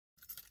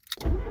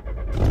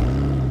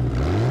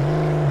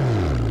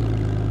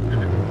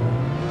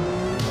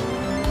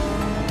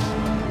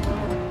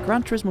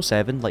Gran Turismo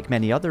 7, like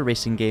many other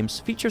racing games,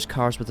 features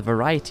cars with a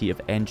variety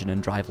of engine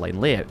and driveline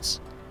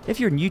layouts. If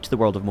you're new to the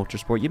world of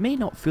motorsport, you may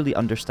not fully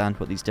understand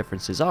what these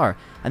differences are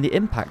and the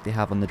impact they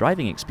have on the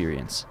driving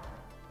experience.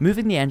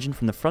 Moving the engine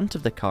from the front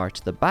of the car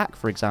to the back,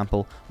 for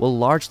example, will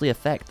largely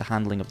affect the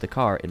handling of the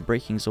car in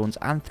braking zones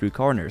and through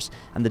corners,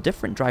 and the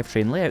different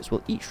drivetrain layouts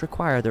will each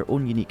require their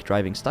own unique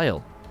driving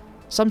style.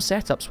 Some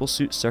setups will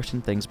suit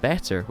certain things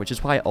better, which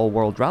is why all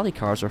world rally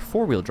cars are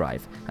four-wheel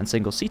drive, and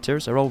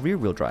single-seaters are all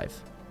rear-wheel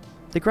drive.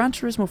 The Gran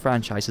Turismo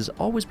franchise has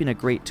always been a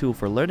great tool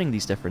for learning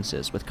these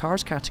differences, with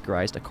cars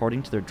categorised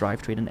according to their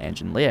drivetrain and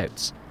engine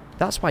layouts.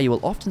 That's why you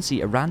will often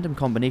see a random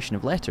combination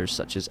of letters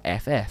such as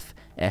FF,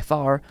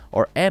 FR,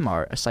 or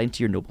MR assigned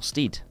to your noble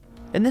steed.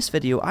 In this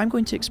video, I'm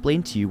going to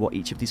explain to you what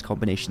each of these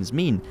combinations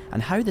mean,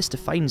 and how this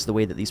defines the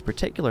way that these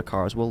particular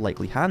cars will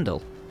likely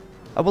handle.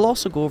 I will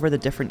also go over the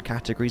different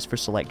categories for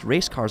select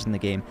race cars in the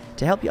game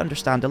to help you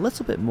understand a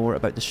little bit more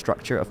about the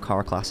structure of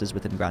car classes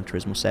within Gran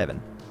Turismo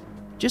 7.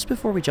 Just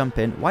before we jump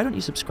in, why don't you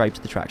subscribe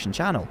to the Traxion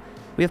channel?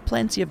 We have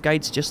plenty of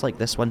guides just like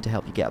this one to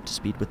help you get up to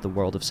speed with the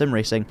world of sim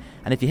racing,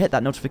 and if you hit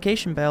that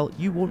notification bell,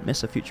 you won't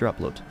miss a future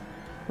upload.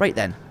 Right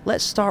then,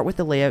 let's start with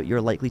the layout you're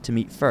likely to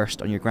meet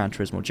first on your Gran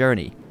Turismo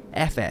journey,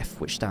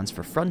 FF, which stands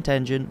for front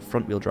engine,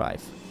 front wheel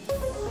drive.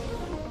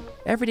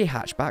 Everyday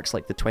hatchbacks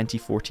like the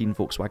 2014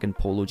 Volkswagen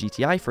Polo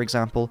GTI, for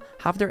example,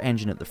 have their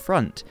engine at the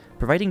front,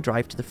 providing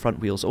drive to the front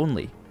wheels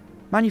only.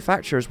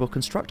 Manufacturers will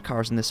construct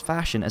cars in this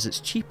fashion as it's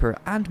cheaper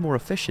and more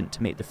efficient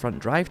to make the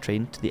front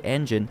drivetrain to the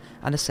engine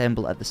and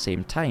assemble at the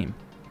same time.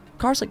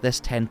 Cars like this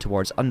tend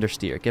towards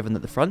understeer, given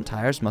that the front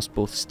tyres must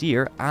both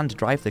steer and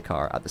drive the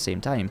car at the same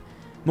time.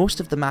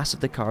 Most of the mass of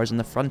the car is in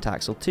the front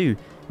axle too,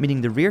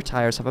 meaning the rear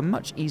tyres have a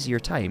much easier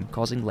time,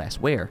 causing less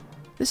wear.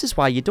 This is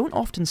why you don't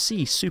often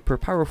see super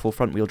powerful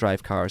front-wheel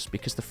drive cars,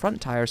 because the front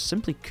tyres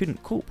simply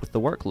couldn't cope with the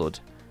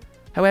workload.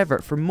 However,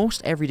 for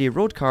most everyday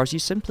road cars, you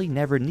simply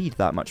never need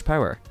that much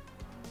power.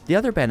 The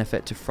other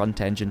benefit to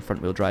front-engine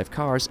front-wheel drive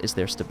cars is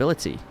their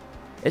stability.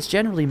 It's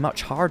generally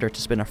much harder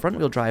to spin a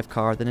front-wheel drive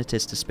car than it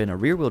is to spin a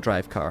rear-wheel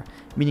drive car,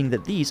 meaning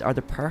that these are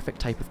the perfect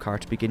type of car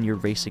to begin your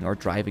racing or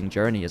driving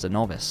journey as a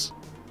novice.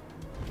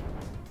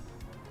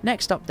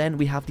 Next up then,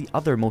 we have the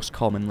other most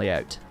common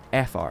layout,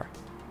 FR.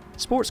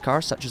 Sports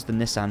cars such as the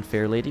Nissan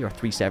Fairlady or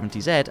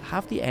 370Z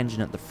have the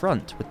engine at the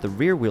front, with the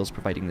rear wheels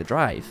providing the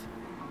drive.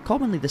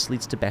 Commonly this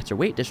leads to better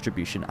weight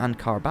distribution and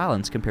car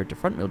balance compared to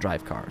front-wheel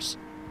drive cars.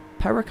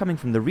 Power coming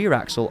from the rear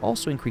axle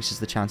also increases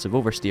the chance of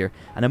oversteer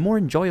and a more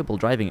enjoyable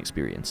driving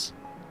experience.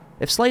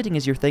 If sliding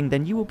is your thing,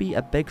 then you will be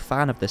a big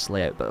fan of this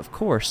layout, but of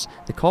course,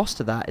 the cost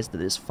to that is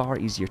that it's far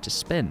easier to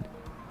spin.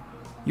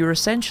 You're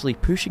essentially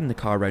pushing the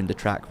car around the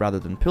track rather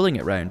than pulling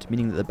it round,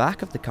 meaning that the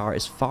back of the car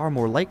is far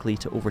more likely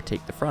to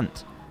overtake the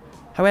front.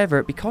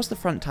 However, because the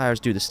front tyres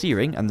do the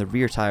steering and the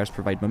rear tyres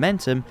provide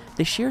momentum,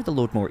 they share the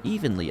load more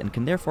evenly and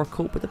can therefore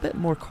cope with a bit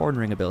more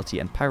cornering ability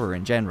and power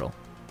in general.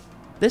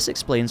 This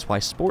explains why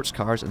sports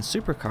cars and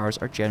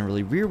supercars are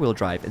generally rear-wheel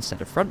drive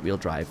instead of front-wheel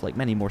drive like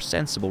many more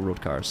sensible road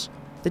cars.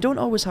 They don't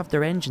always have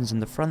their engines in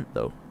the front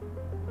though.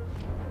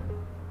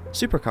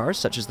 Supercars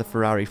such as the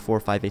Ferrari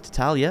 458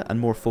 Italia and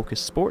more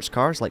focused sports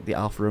cars like the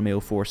Alfa Romeo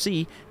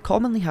 4C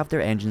commonly have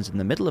their engines in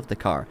the middle of the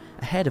car,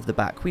 ahead of the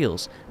back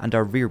wheels, and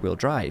are rear-wheel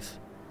drive.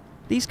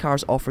 These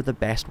cars offer the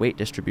best weight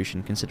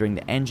distribution considering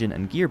the engine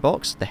and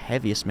gearbox, the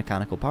heaviest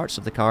mechanical parts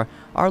of the car,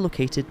 are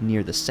located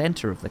near the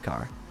centre of the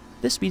car.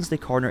 This means they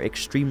corner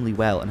extremely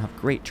well and have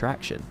great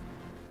traction.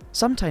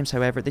 Sometimes,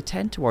 however, they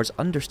tend towards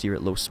understeer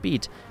at low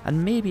speed,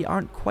 and maybe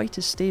aren't quite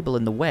as stable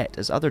in the wet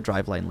as other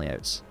driveline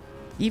layouts.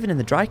 Even in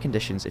the dry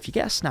conditions, if you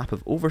get a snap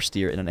of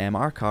oversteer in an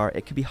MR car,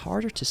 it can be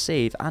harder to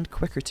save and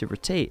quicker to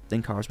rotate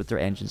than cars with their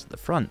engines at the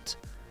front.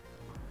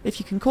 If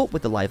you can cope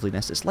with the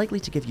liveliness, it's likely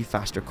to give you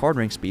faster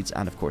cornering speeds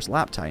and of course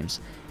lap times.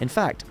 In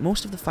fact,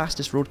 most of the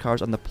fastest road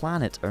cars on the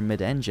planet are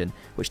mid-engine,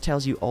 which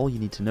tells you all you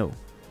need to know.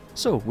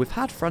 So, we've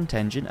had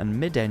front-engine and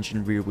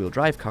mid-engine rear-wheel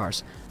drive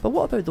cars, but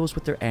what about those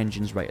with their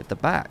engines right at the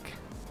back?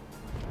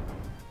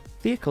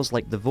 Vehicles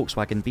like the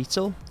Volkswagen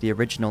Beetle, the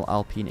original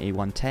Alpine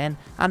A110,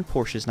 and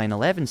Porsche's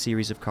 911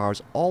 series of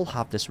cars all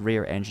have this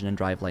rear engine and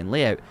driveline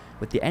layout,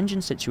 with the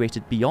engine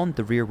situated beyond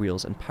the rear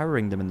wheels and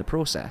powering them in the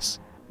process.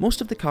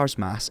 Most of the car's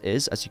mass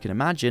is, as you can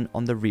imagine,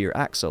 on the rear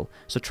axle,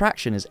 so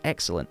traction is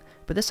excellent,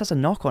 but this has a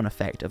knock-on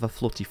effect of a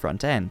floaty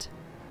front end.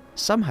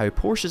 Somehow,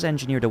 Porsche has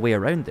engineered a way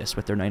around this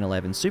with their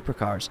 911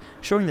 supercars,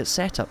 showing that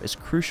setup is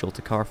crucial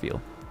to car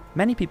feel.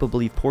 Many people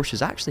believe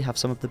Porsches actually have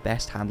some of the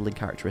best handling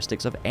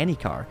characteristics of any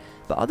car,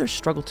 but others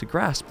struggle to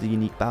grasp the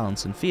unique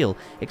balance and feel,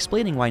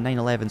 explaining why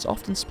 911s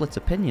often split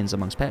opinions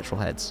amongst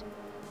petrolheads.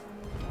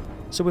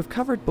 So we've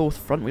covered both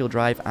front-wheel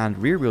drive and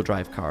rear-wheel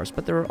drive cars,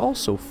 but there are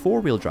also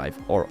four-wheel drive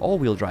or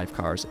all-wheel drive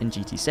cars in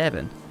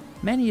GT7.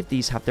 Many of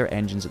these have their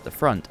engines at the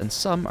front, and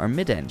some are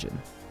mid-engine.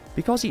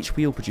 Because each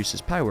wheel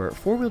produces power,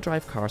 four-wheel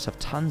drive cars have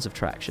tons of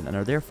traction and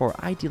are therefore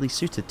ideally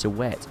suited to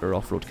wet or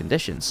off-road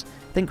conditions.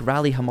 Think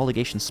rally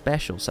homologation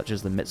specials such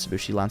as the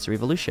Mitsubishi Lancer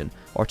Evolution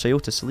or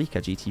Toyota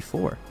Celica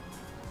GT4.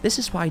 This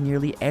is why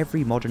nearly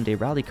every modern-day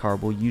rally car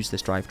will use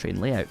this drivetrain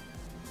layout.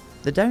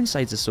 The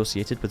downsides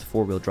associated with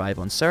four-wheel drive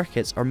on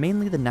circuits are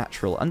mainly the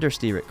natural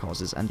understeer it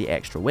causes and the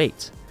extra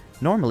weight.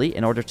 Normally,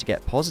 in order to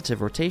get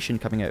positive rotation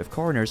coming out of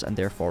corners and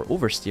therefore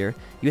oversteer,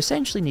 you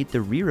essentially need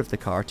the rear of the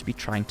car to be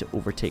trying to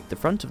overtake the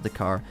front of the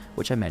car,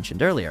 which I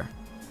mentioned earlier.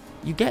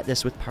 You get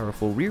this with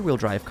powerful rear-wheel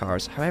drive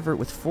cars, however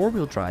with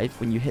four-wheel drive,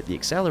 when you hit the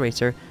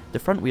accelerator, the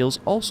front wheels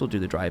also do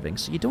the driving,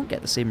 so you don't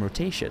get the same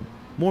rotation.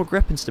 More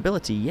grip and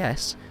stability,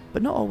 yes,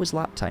 but not always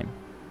lap time.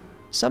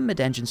 Some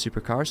mid-engine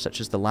supercars such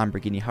as the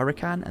Lamborghini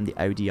Huracan and the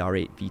Audi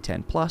R8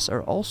 V10 Plus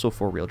are also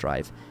four-wheel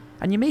drive,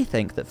 and you may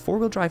think that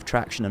four-wheel drive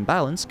traction and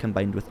balance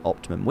combined with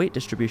optimum weight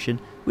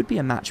distribution would be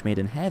a match made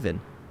in heaven.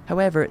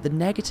 However, the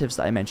negatives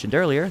that I mentioned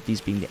earlier,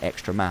 these being the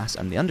extra mass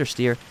and the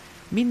understeer,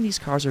 mean these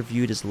cars are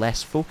viewed as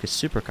less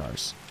focused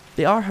supercars.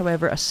 They are,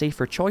 however, a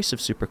safer choice of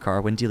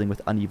supercar when dealing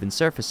with uneven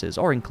surfaces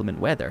or inclement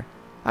weather.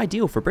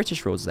 Ideal for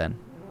British roads then.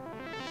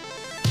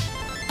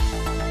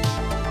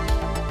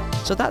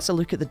 So that's a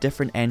look at the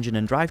different engine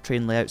and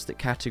drivetrain layouts that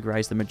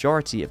categorise the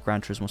majority of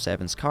Gran Turismo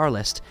 7's car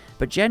list,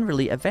 but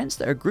generally events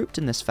that are grouped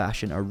in this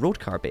fashion are road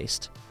car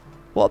based.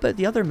 What about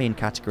the other main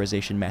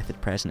categorisation method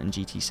present in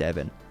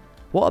GT7?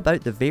 What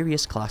about the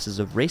various classes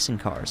of racing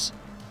cars?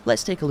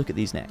 Let's take a look at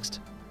these next.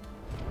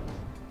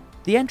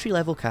 The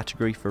entry-level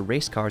category for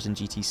race cars in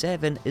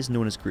GT7 is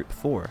known as Group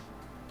 4.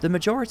 The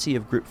majority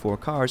of Group 4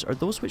 cars are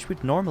those which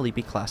would normally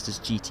be classed as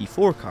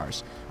GT4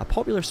 cars, a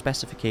popular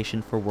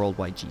specification for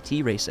worldwide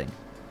GT racing.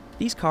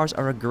 These cars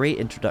are a great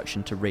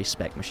introduction to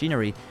race-spec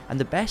machinery, and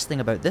the best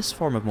thing about this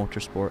form of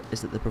motorsport is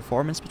that the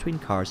performance between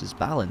cars is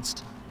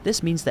balanced.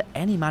 This means that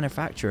any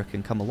manufacturer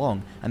can come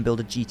along and build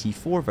a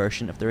GT4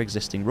 version of their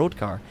existing road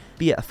car,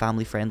 be it a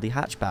family-friendly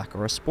hatchback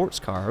or a sports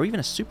car or even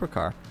a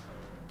supercar.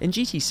 In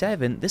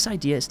GT7, this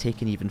idea is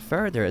taken even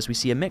further as we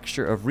see a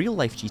mixture of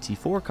real-life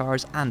GT4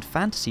 cars and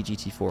fantasy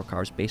GT4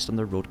 cars based on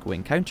their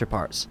road-going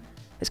counterparts.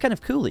 It's kind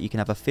of cool that you can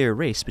have a fair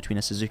race between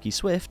a Suzuki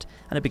Swift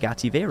and a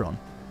Bugatti Veyron.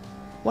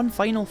 One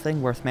final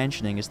thing worth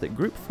mentioning is that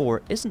Group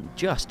 4 isn't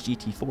just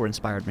GT4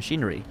 inspired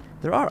machinery.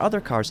 There are other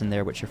cars in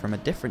there which are from a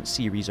different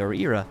series or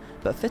era,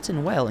 but fit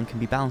in well and can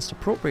be balanced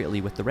appropriately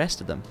with the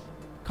rest of them.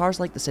 Cars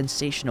like the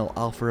sensational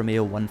Alfa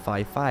Romeo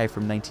 155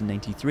 from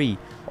 1993,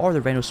 or the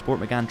Renault Sport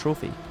Megane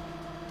Trophy.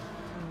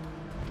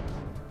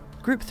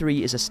 Group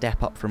 3 is a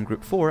step up from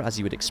Group 4 as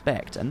you would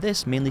expect, and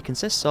this mainly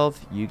consists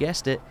of, you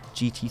guessed it,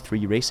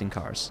 GT3 racing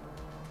cars.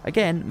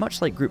 Again,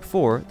 much like Group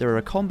 4, there are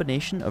a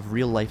combination of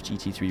real-life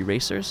GT3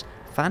 racers,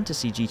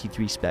 fantasy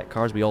GT3 spec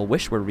cars we all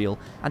wish were real,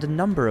 and a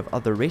number of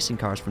other racing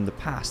cars from the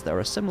past that are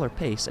a similar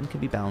pace and can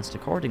be balanced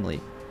accordingly.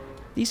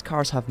 These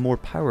cars have more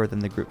power than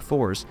the Group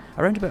 4s,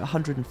 around about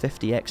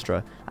 150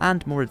 extra,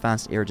 and more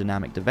advanced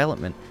aerodynamic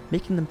development,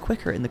 making them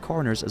quicker in the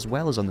corners as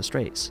well as on the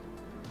straights.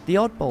 The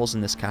oddballs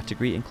in this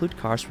category include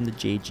cars from the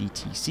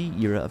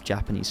JGTC era of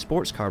Japanese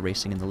sports car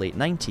racing in the late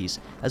 90s,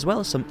 as well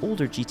as some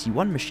older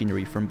GT1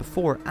 machinery from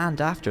before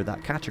and after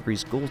that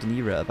category's golden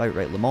era of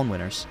outright Le Mans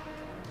winners.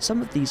 Some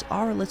of these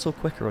are a little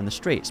quicker on the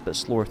straights but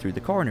slower through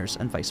the corners,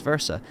 and vice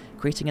versa,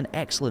 creating an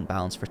excellent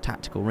balance for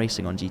tactical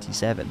racing on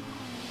GT7.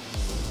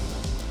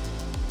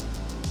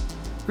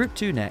 Group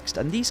 2 next,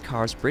 and these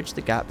cars bridge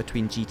the gap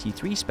between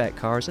GT3 spec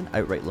cars and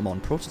outright Le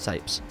Mans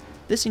prototypes.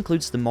 This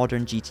includes the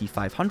modern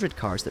GT500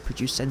 cars that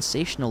produce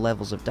sensational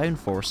levels of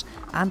downforce,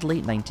 and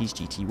late 90s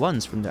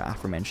GT1s from the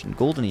aforementioned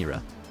golden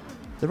era.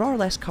 There are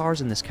less cars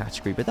in this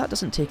category, but that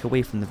doesn't take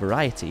away from the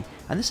variety,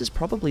 and this is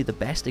probably the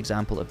best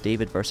example of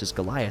David versus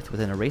Goliath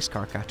within a race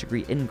car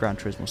category in Gran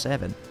Turismo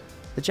 7.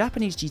 The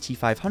Japanese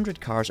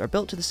GT500 cars are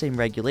built to the same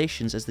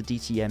regulations as the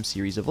DTM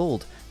series of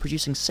old,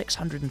 producing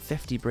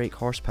 650 brake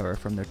horsepower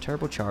from their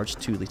turbocharged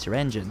 2-litre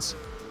engines.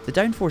 The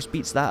downforce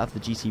beats that of the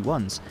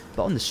GT1s,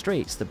 but on the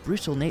straights, the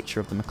brutal nature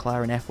of the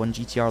McLaren F1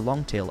 GTR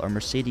Longtail or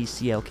Mercedes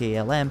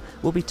CLK LM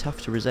will be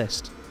tough to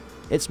resist.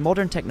 It's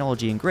modern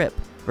technology and grip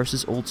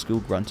versus old school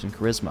grunt and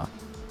charisma.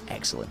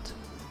 Excellent.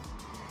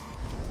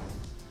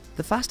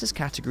 The fastest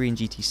category in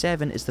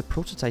GT7 is the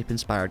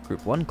prototype-inspired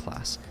Group 1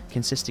 class,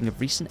 consisting of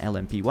recent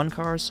LMP1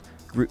 cars,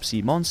 Group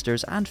C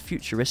monsters, and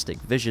futuristic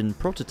Vision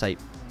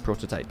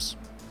prototypes.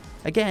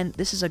 Again,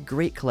 this is a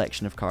great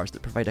collection of cars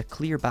that provide a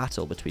clear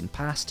battle between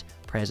past,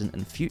 present,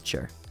 and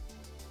future.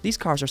 These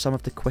cars are some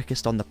of the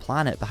quickest on the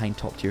planet behind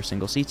top-tier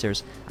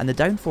single-seaters, and the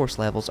downforce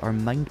levels are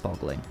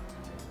mind-boggling.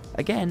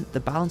 Again, the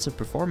balance of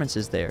performance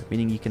is there,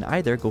 meaning you can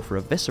either go for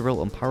a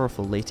visceral and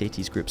powerful late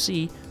 80s Group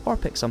C, or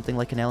pick something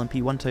like an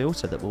LMP1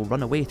 Toyota that will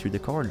run away through the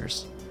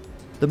corners.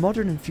 The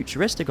modern and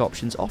futuristic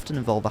options often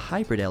involve a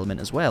hybrid element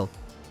as well.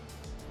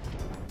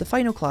 The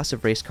final class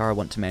of race car I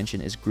want to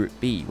mention is Group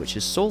B, which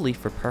is solely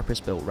for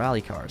purpose-built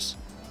rally cars.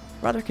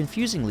 Rather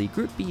confusingly,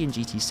 Group B in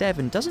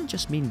GT7 doesn't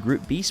just mean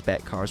Group B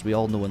spec cars we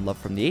all know and love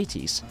from the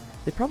 80s.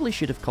 They probably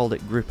should have called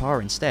it Group R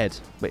instead.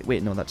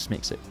 Wait, no, that just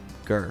makes it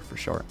GR for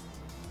short.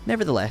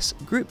 Nevertheless,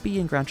 Group B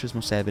in Gran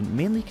Turismo 7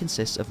 mainly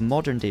consists of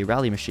modern-day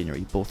rally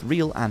machinery, both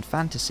real and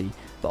fantasy,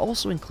 but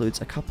also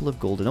includes a couple of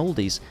golden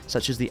oldies,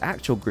 such as the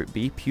actual Group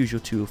B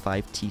Peugeot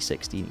 205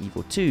 T16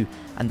 Evo 2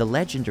 and the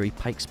legendary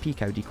Pikes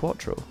Peak Audi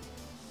Quattro.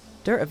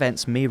 Dirt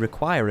events may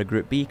require a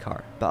Group B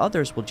car, but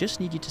others will just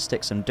need you to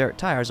stick some dirt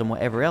tyres on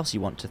whatever else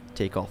you want to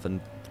take off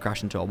and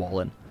crash into a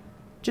wall in.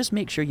 Just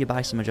make sure you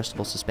buy some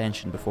adjustable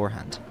suspension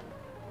beforehand.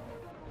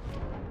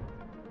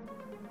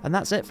 And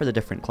that's it for the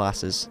different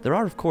classes. There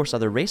are of course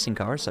other racing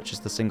cars such as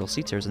the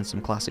single-seaters and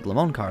some classic Le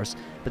Mans cars,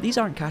 but these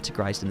aren't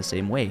categorised in the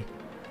same way.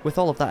 With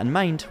all of that in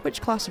mind,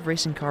 which class of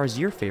racing car is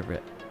your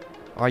favourite?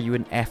 Are you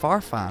an FR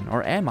fan,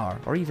 or MR,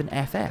 or even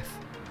FF?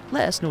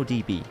 Let us know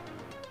DB.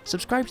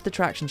 Subscribe to the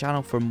Traxion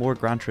channel for more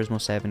Gran Turismo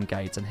 7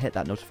 guides and hit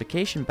that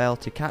notification bell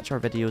to catch our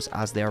videos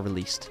as they are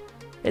released.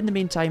 In the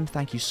meantime,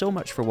 thank you so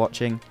much for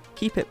watching,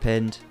 keep it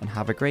pinned, and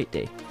have a great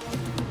day.